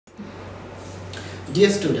Dear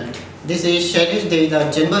student, this is Shailesh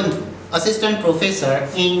Devida Janbandhu, Assistant Professor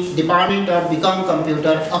in Department of Become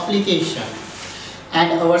Computer Application,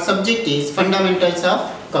 and our subject is Fundamentals of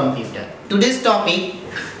Computer. Today's topic,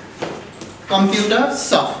 computer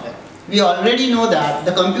software. We already know that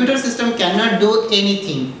the computer system cannot do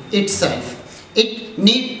anything itself. It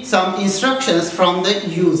needs some instructions from the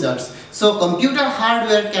users. So computer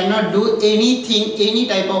hardware cannot do anything, any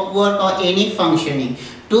type of work or any functioning.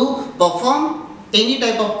 To perform any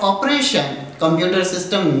type of operation, computer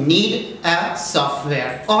system need a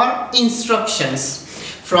software or instructions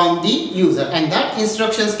from the user, and that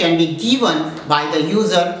instructions can be given by the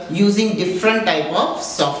user using different type of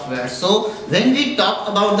software. So when we talk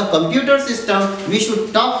about the computer system, we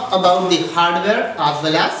should talk about the hardware as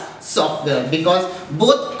well as software, because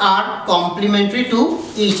both are complementary to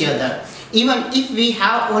each other. Even if we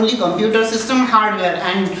have only computer system hardware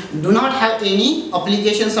and do not have any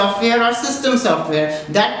application software or system software,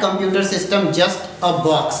 that computer system just a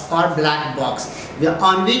box or black box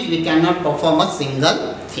on which we cannot perform a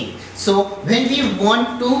single thing. So when we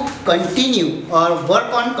want to continue or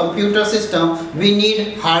work on computer system, we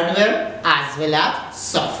need hardware as well as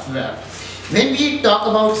software. When we talk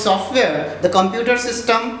about software, the computer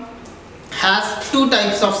system has two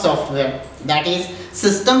types of software, that is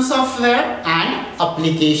system software and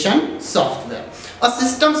application software. A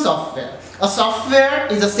system software. A software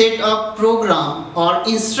is a set of program or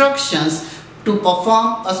instructions to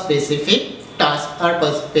perform a specific task or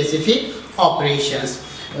specific operations.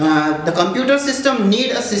 The computer system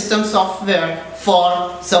need a system software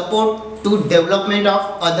for support to development of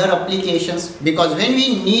other applications, because when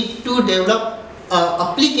we need to develop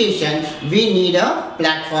application, we need a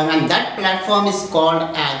platform, and that platform is called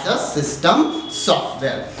as a system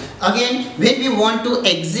software. Again, when we want to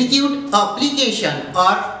execute application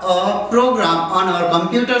or a program on our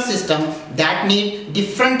computer system, that need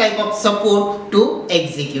different type of support to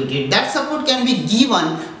execute it. That support can be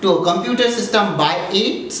given to a computer system by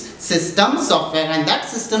its system software, and that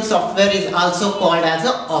system software is also called as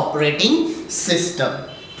an operating system.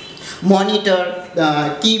 Monitor,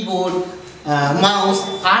 keyboard, mouse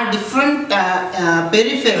are different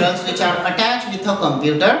peripherals which are attached with a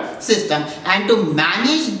computer system, and to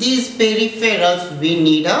manage these peripherals we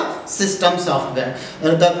need a system software.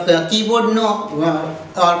 The keyboard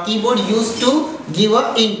or keyboard used to give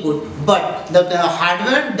a input, but the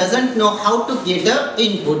hardware doesn't know how to get the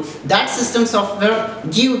input. That system software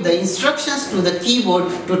give the instructions to the keyboard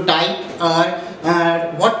to type or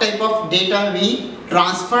what type of data we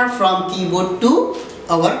transfer from keyboard to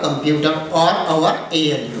our computer or our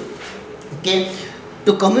ALU. Okay,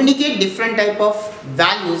 to communicate different type of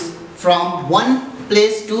values from one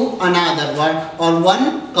place to another one or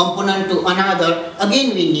one component to another,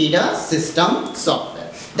 again we need a system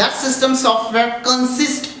software. That system software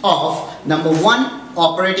consists of number one,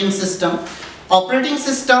 operating system. Operating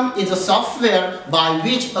system is a software by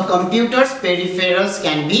which a computer's peripherals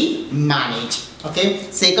can be managed. Okay,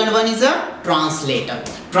 second one is a translator.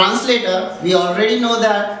 Translator, we already know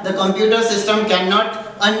that the computer system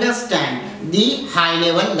cannot understand the high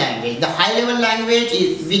level language. The high level language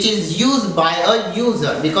is which is used by a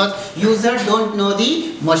user, because user don't know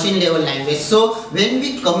the machine level language. So when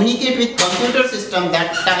we communicate with computer system,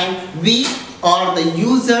 that time we or the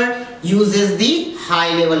user uses the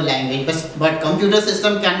high level language, but computer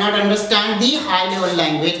system cannot understand the high level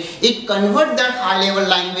language. It converts that high level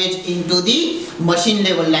language into the machine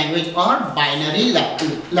level language or binary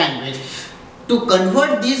language. To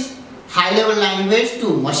convert this high level language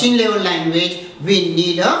to machine level language, we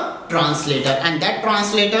need a translator, and that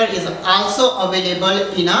translator is also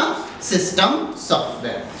available in a system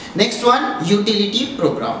software. Next one, utility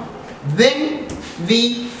program. When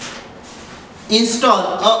we install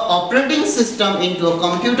a operating system into a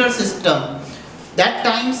computer system, that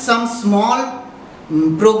time some small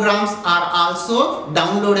programs are also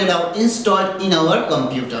downloaded or installed in our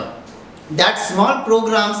computer. That small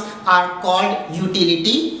programs are called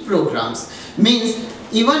utility programs. Means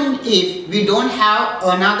even if we don't have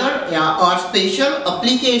another or special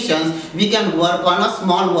applications, we can work on a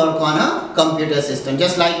small work on a computer system,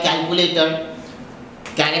 just like calculator,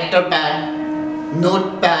 character pad,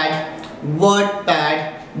 notepad, word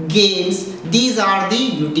pad, games. These are the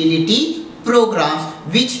utility programs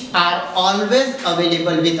which are always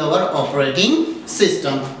available with our operating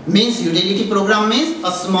system. Means utility program means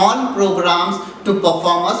a small programs to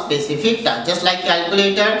perform a specific task. Just like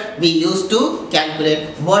calculator, we used to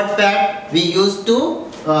calculate. Word pad, we used to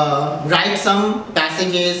write some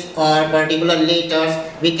passages or particular letters.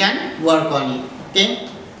 We can work on it. Okay.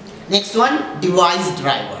 Next one, device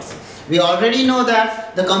drivers. We already know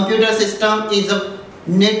that the computer system is a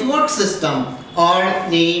network system or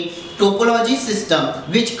a topology system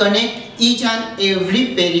which connect each and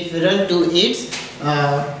every peripheral to its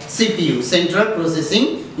CPU, central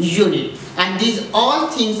processing unit, and these all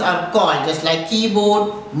things are called just like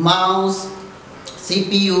keyboard, mouse,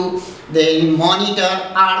 CPU, then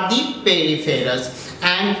monitor are the peripherals,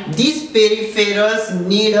 and these peripherals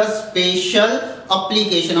need a special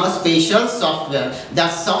application or special software. The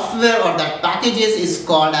software or that packages is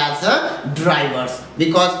called as a drivers,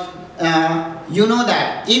 because you know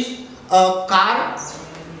that if a car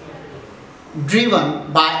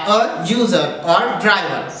driven by a user or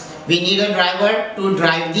driver, we need a driver to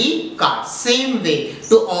drive the car. Same way,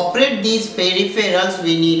 to operate these peripherals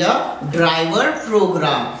we need a driver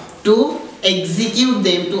program to execute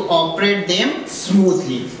them, to operate them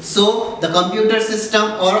smoothly. So the computer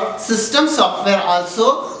system or system software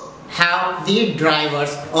also have the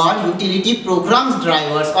drivers or utility programs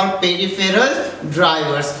drivers or peripheral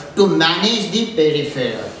drivers to manage the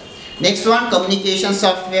peripheral. Next one, communication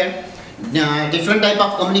software. Different type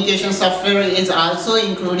of communication software is also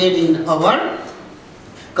included in our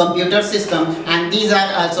computer system, and these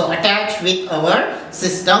are also attached with our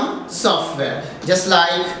system software, just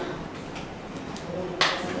like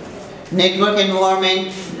network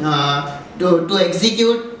environment. To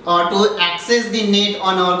execute or to access the net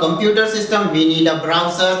on our computer system we need a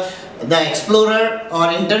browser, the explorer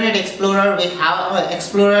or internet explorer. We have an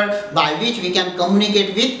explorer by which we can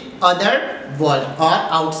communicate with other world or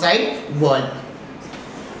outside world.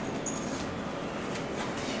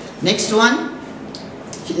 Next one,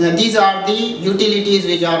 these are the utilities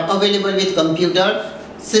which are available with computer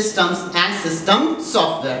systems and system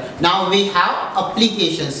software. Now we have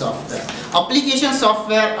application software. Application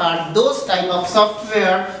software are those type of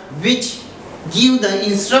software which give the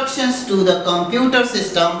instructions to the computer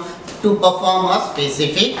system to perform a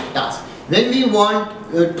specific task. When we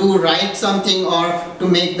want to write something or to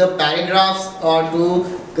make the paragraphs or to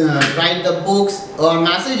write the books or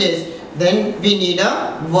messages, then we need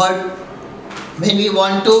a word. When we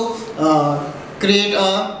want to create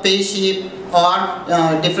a page sheet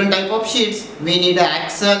or different type of sheets, we need a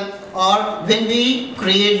Excel. Or when we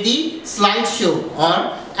create the slideshow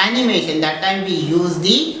or animation, that time we use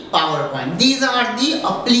the PowerPoint. These are the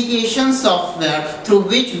application software through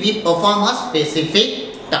which we perform a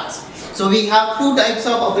specific task. So we have two types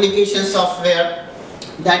of application software,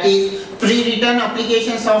 that is pre-written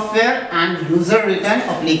application software and user-written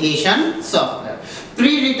application software.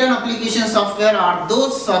 Pre-written application software are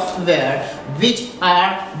those software which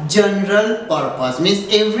are general purpose, means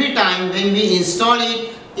every time when we install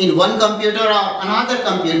it in one computer or another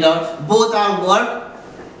computer, both are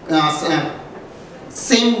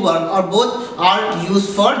same work or both are used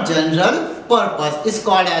for general purpose, is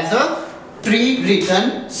called as a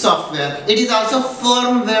pre-written software. It is also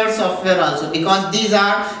firmware software also, because these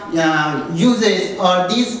are uses or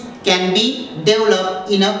these can be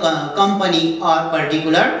developed in a company or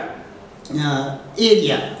particular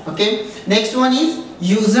area. Okay. Next one is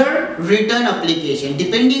user written application.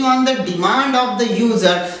 Depending on the demand of the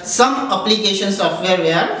user, some application software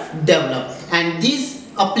were developed, and this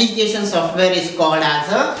application software is called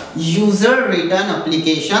as a user written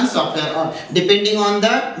application software. Or depending on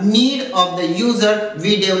the need of the user,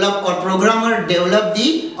 we develop or programmer develop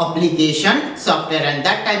the application software, and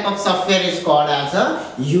that type of software is called as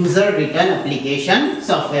a user written application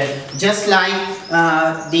software. Just like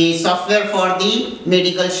the software for the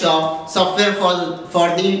medical shop, software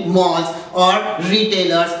for the malls or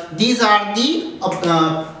retailers, these are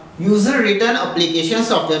the user written application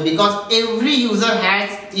software, because every user has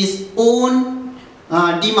his own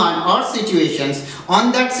demand or situations.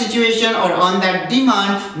 On that situation or on that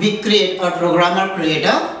demand, we create a programmer create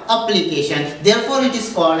a application. Therefore it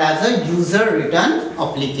is called as a user written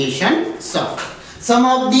application software. Some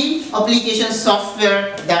of the application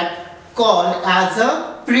software that called as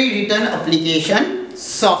a pre-written application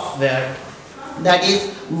software, that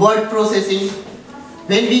is word processing.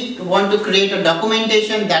 When we want to create a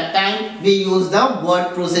documentation, that time we use the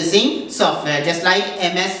word processing software, just like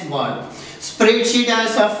MS Word. Spreadsheet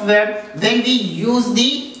as software, when we use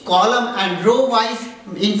the column and row wise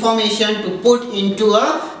information to put into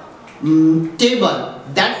a table,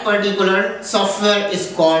 that particular software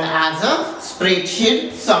is called as a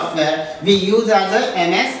spreadsheet software. We use as a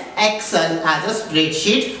MS Excel as a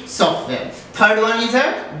spreadsheet software. Third one is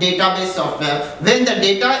a database software. When the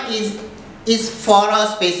data is for a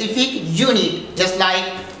specific unit, just like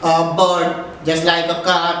a bird, just like a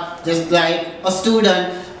car, just like a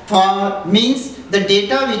student, means the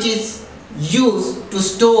data which is used to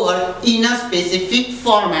store in a specific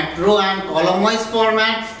format, row and column wise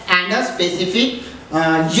format, and a specific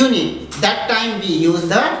unit, that time we use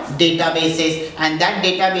the databases, and that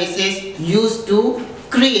databases used to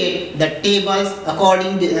create the tables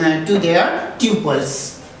according to their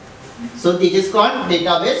tuples. So this is called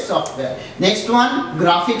database software. Next one,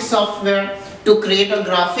 graphics software. To create a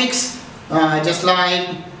graphics just like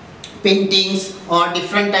paintings or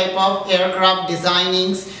different type of aircraft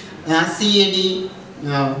designings, CAD,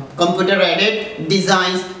 computer aided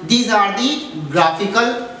designs. These are the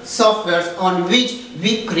graphical softwares on which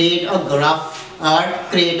we create a graph or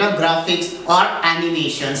create a graphics or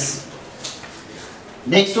animations.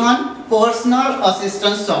 Next one, personal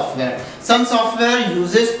assistance software. Some software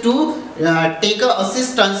uses to take a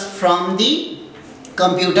assistance from the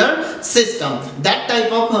computer system. That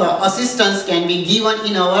type of assistance can be given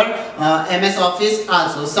in our MS Office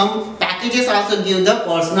also. Some packages also give the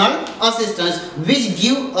personal assistance which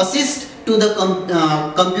give assist to the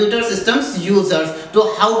computer systems users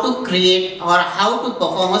to how to create or how to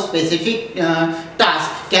perform a specific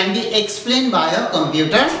task can be explained by a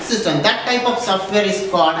computer system. That type of software is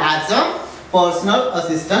called as a personal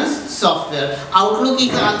assistance software. Outlook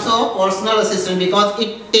is also a personal assistant because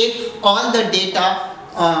it takes all the data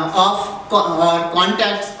of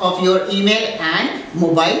contacts of your email and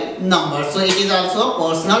mobile number. So it is also a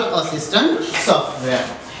personal assistant software.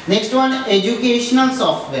 Next one, educational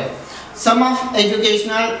software. Some of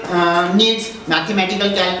educational needs mathematical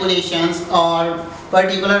calculations or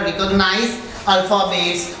particular recognized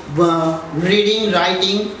alphabets, reading,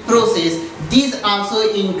 writing process. These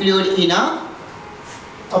also include in a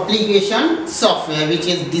application software which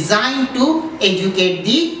is designed to educate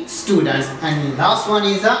the students. And last one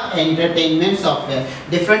is the entertainment software.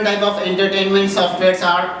 Different type of entertainment softwares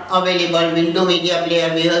are available. Window media player,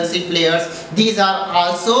 VLC players. These are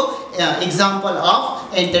also example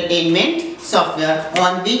of entertainment software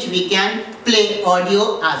on which we can play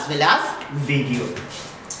audio as well as video.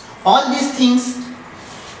 All these things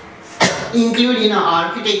include in our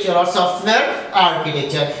architecture or software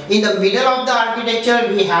architecture. In the middle of the architecture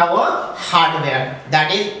we have a hardware,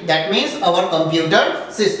 that means our computer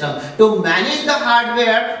system. To manage the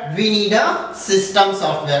hardware we need a system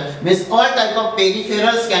software, means all type of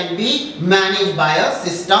peripherals can be managed by a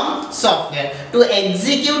system software. To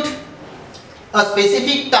execute a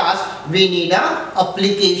specific task we need a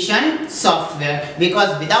application software,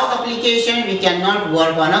 because without application we cannot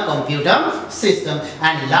work on a computer system.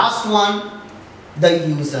 And last one, the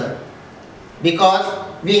user, because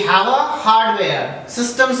we have a hardware,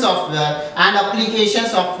 system software and application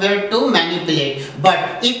software to manipulate,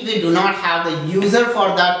 but if we do not have the user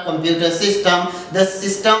for that computer system, the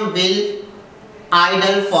system will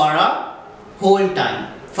idle for a whole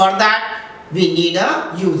time. For that we need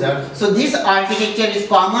a user. So this architecture is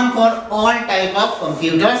common for all type of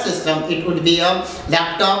computer system. It would be a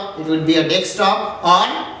laptop, it would be a desktop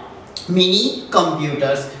or mini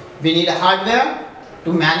computers. We need a hardware.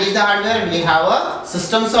 To manage the hardware we have a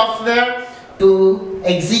system software. To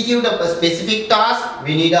execute a specific task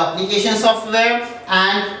we need application software,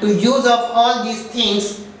 and to use of all these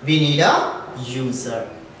things we need a user.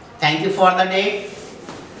 Thank you for the day.